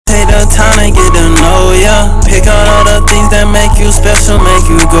the things that make you special, make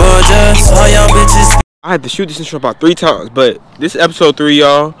you gorgeous. All y'all bitches. I had to shoot this intro about 3 times, but this is episode 3,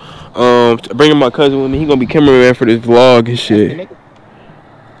 y'all. Bringing my cousin with me. He gonna be cameraman for this vlog and shit.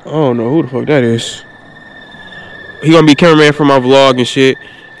 I don't know who the fuck that is. He gonna be cameraman for my vlog and shit.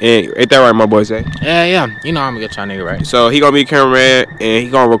 And ain't that right, my boy say? Yeah. You know I'm gonna get y'all nigga right. So he gonna be cameraman and he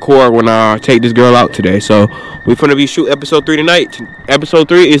gonna record when I take this girl out today. So we finna be shoot episode 3 tonight. Episode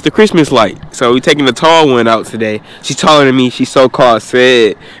 3 is the Christmas light. So we taking the tall one out today. She's taller than me. She's so-called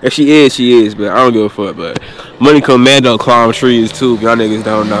said. If she is, she is. But I don't give a fuck. But money come man don't climb trees too. If y'all niggas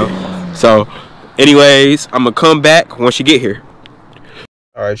don't know. So, anyways, I'm gonna come back once she get here.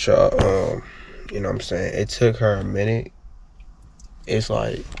 All right, y'all. You know what I'm saying? It took her a minute. It's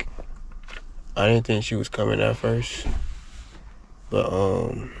like I didn't think she was coming at first, but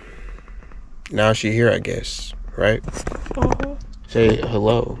now she here, I guess, right? Mm-hmm. Say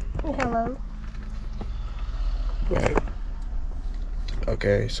hello. Hello. Right.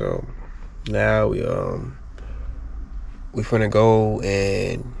 Okay, so now we finna go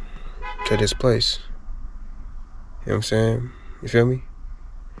and to this place. You know what I'm saying? You feel me?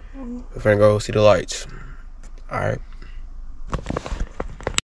 Mm-hmm. We're finna go see the lights. All right.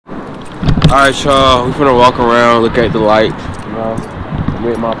 Alright, y'all, we finna walk around, look at the lights, you know,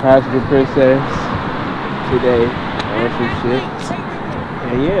 with my passenger princess today, and some shit.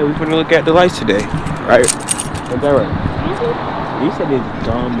 And yeah, we finna look at the lights today, right? Is that right? You said it's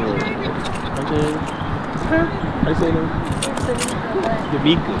dumb, okay? I say no?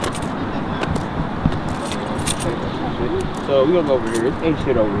 Jamaica. So we gonna go over here, this ain't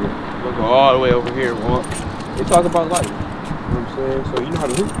shit over here. We're gonna go all the way over here and walk. They talk about life, you know what I'm saying? So you know how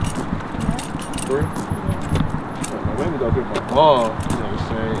to hoop. Yeah. Let me go get my ball, you know what I'm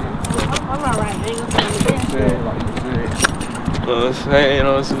saying? I'm alright, I ain't gonna say You know what I'm saying?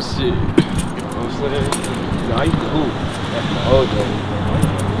 On some shit. You know what I'm saying? You know, I used to hoop. That's the old days.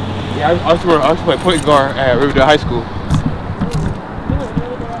 Yeah, I used to play point guard at Riverdale High School.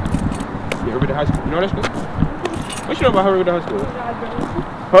 Yeah, Riverdale High School. You know that school? What you know about Riverdale High School?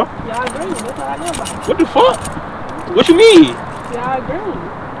 Huh? Y'all green, that's all I know about. What the fuck? What you mean? Y'all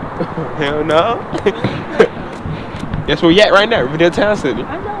green. Hell no. That's where we at right now, Riverdale Town Center.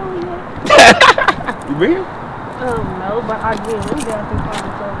 I know where you at. You real? No, but I agree. We got to find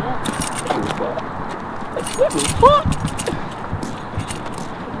so yeah. What the fuck?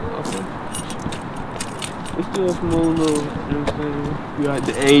 It's still a small little, you know what I'm saying? We got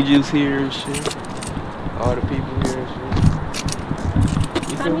the angels here and shit. All the people here and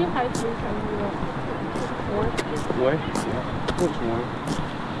shit. How many high schools have you at? One? Yeah. Which one?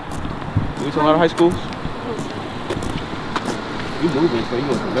 You went to a lot of high schools? You moving, so you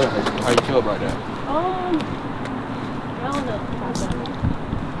went to another high school. How you feel about that? I don't know about that.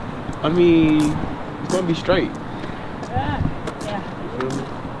 I mean, it's gonna be straight. Yeah. You feel me?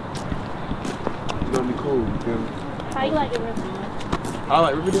 It's gonna be cool, you feel me? How you like the Riverdale? I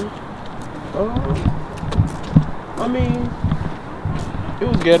like Riverdale? I mean, it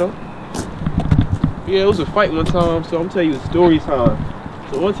was ghetto. Yeah, it was a fight one time, so I'm telling you a story time.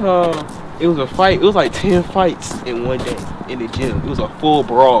 So one time, it was a fight. It was like 10 fights in one day in the gym. It was a full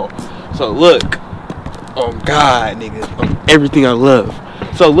brawl. So look, oh God, nigga, everything I love.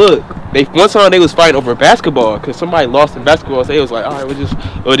 So look, one time they was fighting over basketball because somebody lost in basketball. So they was like, all right,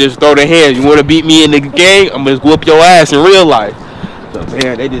 we'll just throw their hands. You want to beat me in the game? I'm gonna just whoop your ass in real life. So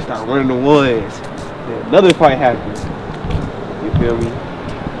man, they just started running the ones. Then another fight happened. You feel me?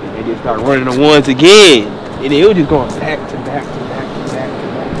 And they just started running the ones again. And it was just going back to back to back to back to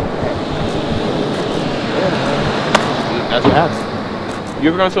back to back. Yeah. That's what happened. You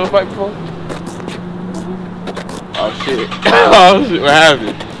ever gone to a fight before? Oh shit. Oh shit, what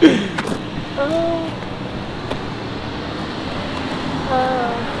happened?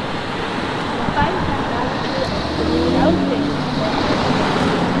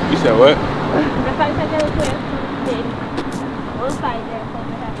 You said what? The fight that was with one fight that supposed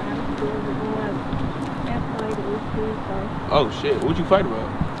to happen out of school was one after the school, so. Oh shit, what'd you fight about?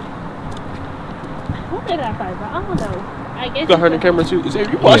 What did I fight about? I don't know. I guess You got her in the camera too? Is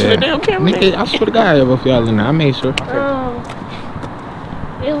you watching the damn camera? Nigga, I swear to God, I have both y'all in there. I made sure.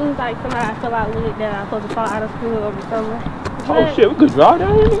 It was like somebody I fell out with that I was supposed to fall out of school over summer. Oh shit, we could draw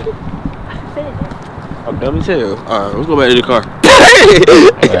down here, nigga. I said that. I'm dumb as hell. Alright, let's go back to the car.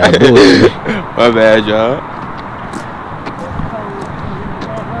 My bad, y'all.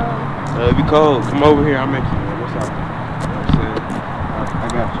 It'll be cold. Come over here, I'll make you. What's up? You know what I'm saying? I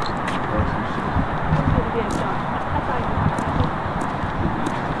got you.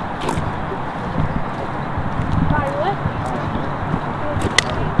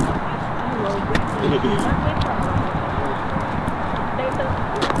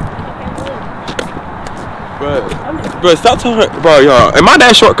 Bro, stop talking. Bro, y'all. Am I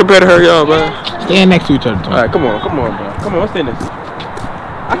that short compared to her, y'all, bro? Stand next to each other. All right, come on, bro. Come on, stay next.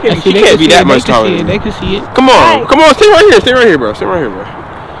 I can't. See, She can't be that much taller. They can see it. Come on, Right. come on, stay right here, bro. Stay right here, bro.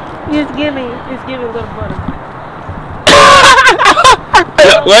 It's giving little butter.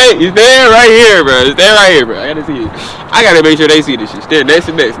 Wait, you stand right here, bro. Stand right here, bro. I gotta see it. I gotta make sure they see this shit. Stand next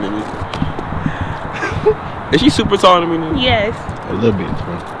to next, nigga. Is she super tall to me, nigga? Yes. A little bit,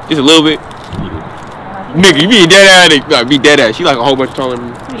 bro. Just a little bit. Nigga, you being dead ass, nigga. Be dead ass. She like a whole bunch taller than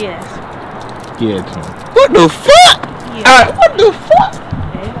me. Yes. Yeah, Tom. What the fuck? Yes. Alright, what the fuck?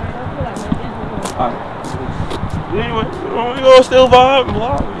 Everybody don't feel like my business. Alright. Anyway, we gonna still vibe and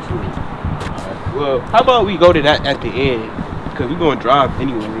vlog. Well, how about we go to that at the end? Cause we gonna drive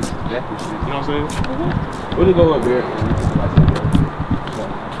anyways. That shit, you know what I'm saying? We'll just go up there.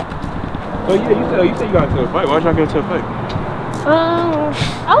 So yeah, you said you got into a fight. Why'd y'all get into a fight?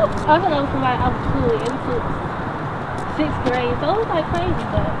 I was talking to somebody I was cool into 6th grade, so it was like crazy,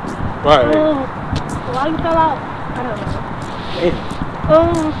 but Right. why you fell out? I don't know. Damn.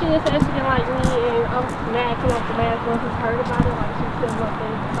 She just said she didn't like me, and I'm mad because the last one who's heard about it, like she still up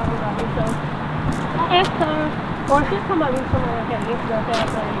there talking about me, so I asked her, or she'd come up with someone like that Instagram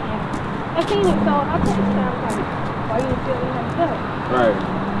family, and I seen it, so I took it down, like, why you feel like that? Right.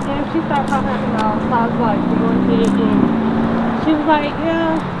 And she started talking about me, so I was like, you want it, and she was like,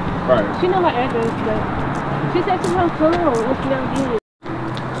 yeah, Right. she know my address, but she said she was cool, what she never did.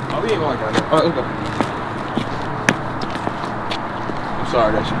 Oh, we ain't going down there. Alright, let's go. I'm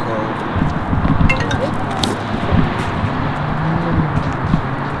sorry that she called.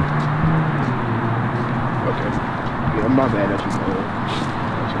 Okay. Yeah, my bad that she called.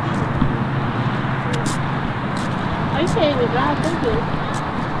 Are you saying the drive through this?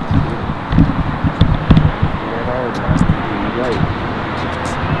 Right.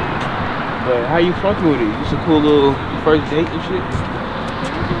 But how you fucking with it? It's a cool little first date and shit.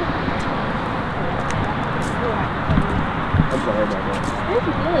 I'm sorry about that. This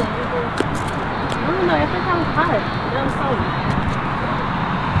is good. I don't know, every time it's hot. It was cold.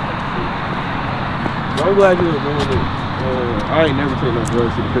 Well, I'm glad you was doing it. I ain't never taken no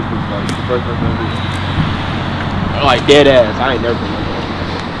drugs to the Christmas party. It's the first time I did. Like dead ass. I ain't never taken no drugs.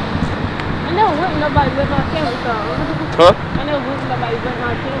 I never went with nobody with my family, so. Huh? I never went with nobody with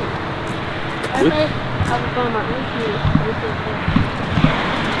my family. I What? think I was going my own kids.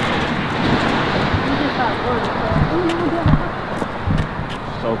 You just got one, so.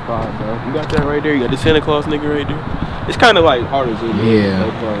 So far, bro. You got that right there. You got the Santa Claus nigga right there. It's kind of like hard to zoom in. Yeah.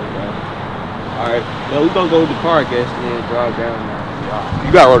 So far, bro. Alright. Well, we gonna go to the car, I guess, and then drive down now.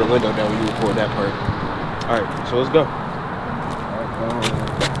 You gotta roll the window down when you record that part. Alright, so let's go.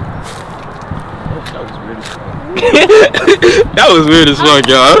 That was weird as fuck. That was weird as fuck,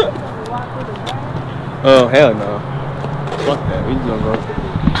 y'all. Oh, hell no. Fuck that. We just gonna go.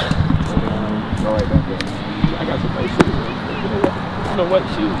 Go right back there. I got some nice shoes. I know white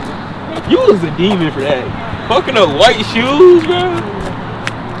shoes. You was a demon for that. Fucking up white shoes, bro.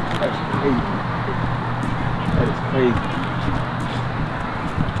 That's crazy. That is crazy.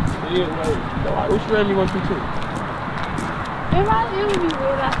 Yeah, like, what you me 1 2 2? It would be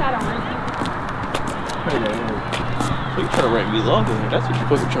weird outside on Wednesday. So you trying to rate me low then? That's what you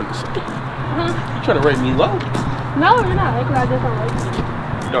fucking trying to say. You trying to rate me low? No, you're not. Because I just don't like people.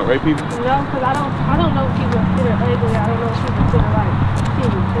 You don't rate people? No, because I don't know if people consider ugly. I don't know if people consider like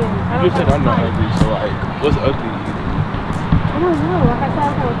cute. You just said I'm not ugly, so like, what's ugly to you? I don't know. Like I said,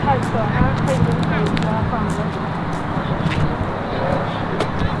 I'm kind of tight, so I don't take this thing, so I found it.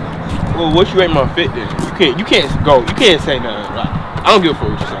 Well, what you rate my fit then? You can't say nothing. Like, I don't give a fuck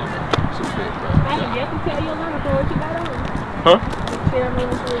what you say. It's a fit, bro. I can definitely tell you a lot for what you got on. Huh? You can tell me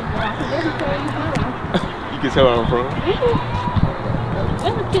what you got. I can definitely tell you something. You can tell where I'm from.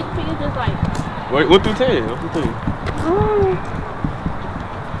 It's a cute thing, it's just like, Wait, 1 through 10. 1 through 10.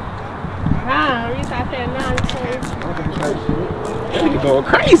 nah, the reason I said nah is because That nigga going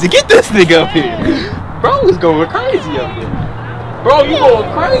crazy. Get this nigga up here. Bro is going crazy up here. Bro, you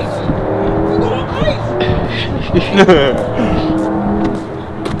going crazy. You going crazy.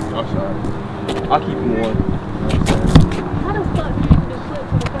 I'm sorry. I'll keep you on. how the fuck do you do flip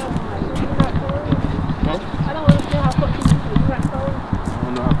to the camera? Like, you got clothes? Huh? I don't understand how fuck people do that clothes. I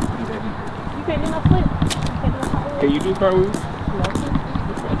don't know how to do that. You can't do no flip. You can't do no cartwheel. Can you do cartwheels? No.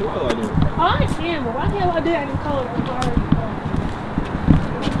 I do all I do. Oh, I can, but why the hell I do that in cold? I'm already cold.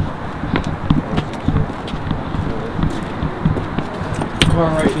 Car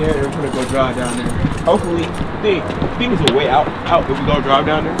right there, and we're gonna go drive down there. Hopefully, think there's a way out if we go drive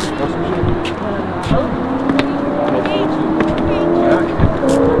down there. Or some shit.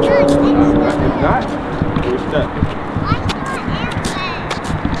 If not, We're stuck.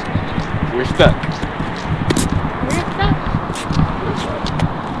 We're stuck. We're stuck.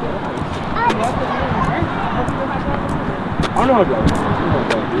 I don't know how to drive.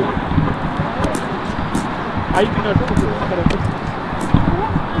 How you think I drove here? I gotta fix it.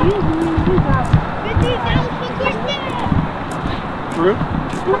 True?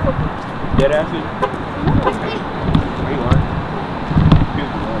 Dead ass it? You are.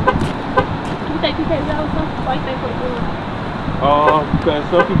 You think you can't drive something like that for the good? Because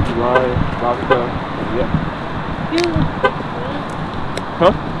some people drive about stuff. Yeah. You.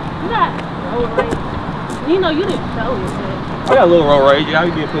 Huh? You got road rage. You know, you didn't show it, but. I got a little road rage. I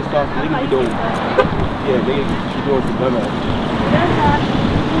be being pissed off. That's Niggas how be you doing. get that. Yeah, niggas be doing some dumb ass. That's not,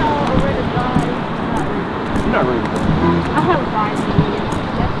 you know, a ready to drive. You're not ready for that. I haven't tried it yet.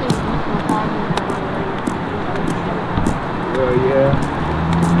 That's just so hard. Well, yeah.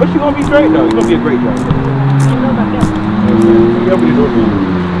 But you gonna be great though. You gonna be a great driver. You know about that. You help me to do it.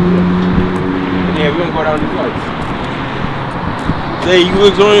 Yeah, we're gonna go down these lights. Hey, you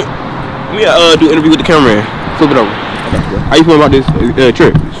was on it? Let me do an interview with the cameraman. Flip it over. How you feeling about this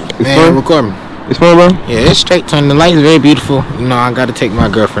trip? It's Man, fun? record me. It's fun, bro? Yeah, it's straight turn. The light is very beautiful. You know, I gotta take my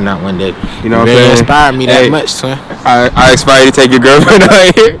girlfriend out one day. You know what I'm really saying? inspired me that Hey. much, son. I aspire to take your girlfriend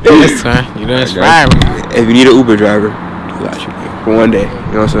out here. Yes, son. You done inspired me. If you need an Uber driver, I got you for one day.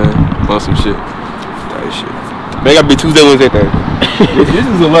 You know what I'm saying? On some shit. That shit. May gotta be Tuesday, Wednesday, Thursday. This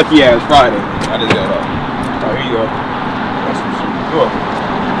is a lucky ass Friday. I just got off. Alright, here you go. That's some shit. Come on.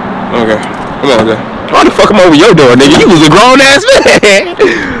 Okay. Come on, okay. Why the fuck am I over your door, nigga? You was a grown ass man.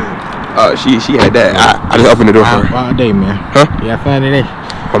 She had that. I just opened the door for her. All day, man. Huh? Yeah, I found today.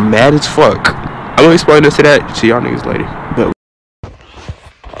 I'm mad as fuck. I'm gonna explain this to that to y'all niggas later. But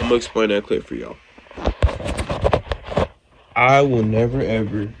I'm gonna explain that clip for y'all. I will never,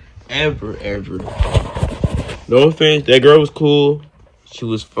 ever. No offense, that girl was cool. She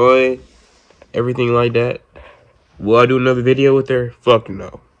was fun. Everything like that. Will I do another video with her? Fuck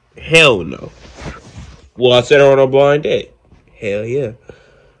no. Hell no. Will I set her on a blind date? Hell yeah.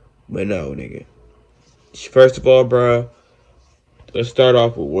 But no, nigga. First of all, bruh, let's start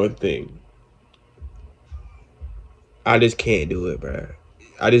off with one thing. I just can't do it, bruh.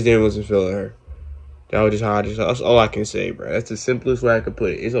 I just wasn't feeling her. That was just how that's all I can say, bruh. That's the simplest way I could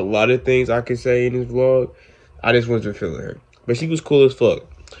put it. It's a lot of things I can say in this vlog. I just wasn't feeling her. But she was cool as fuck.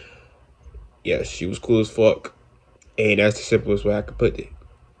 Yes, she was cool as fuck. And that's the simplest way I could put it.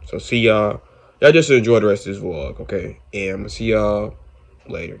 So see y'all. Y'all just enjoy the rest of this vlog, okay? And I'm gonna see y'all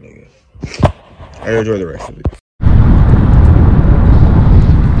later, nigga. And enjoy the rest of it.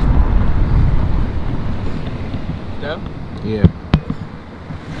 Yeah.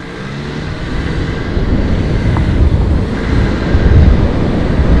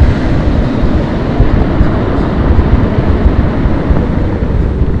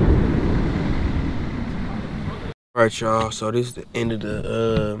 Alright, y'all, so this is the end of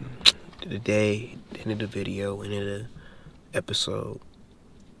the day, the end of the video, end of the episode,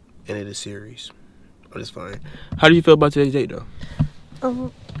 end of the series. But it's fine. How do you feel about today's date,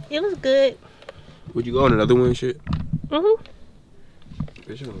 though? It was good. Would you go on another one and shit? Mm-hmm.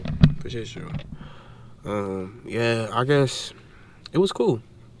 For sure. For sure. Yeah, I guess it was cool.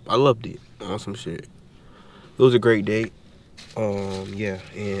 I loved it. On some shit. It was a great date. Yeah,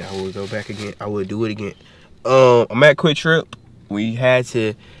 and I would go back again. I would do it again. I'm at Quick Trip. We had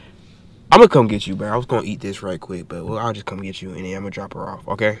to. I'm gonna come get you, bro. I was gonna eat this right quick, but well, I'll just come get you and then I'm gonna drop her off,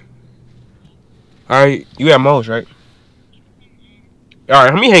 okay? Alright, you at Mo's, right?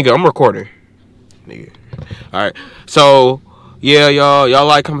 Alright, let me hang up. I'm recording. Nigga. Alright, so, yeah, y'all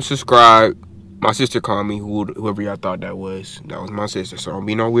like, comment, subscribe. My sister called me, whoever y'all thought that was. That was my sister, so don't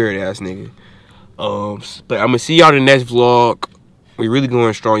be no weird ass nigga. But I'm gonna see y'all in the next vlog. We really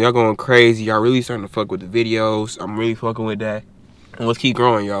going strong. Y'all going crazy. Y'all really starting to fuck with the videos. I'm really fucking with that. And let's keep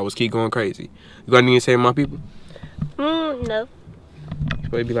growing, y'all. Let's keep going crazy. You got anything to say to my people? No. You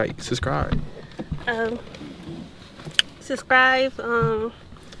better be like, subscribe. Subscribe.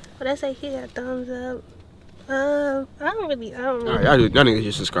 What I say? Hit that thumbs up. I don't know. Alright, y'all niggas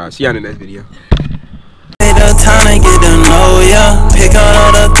just subscribe. See y'all in the next video. Take the time to get to know ya. Pick out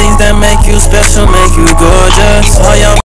all the things that make you special, make you gorgeous. All your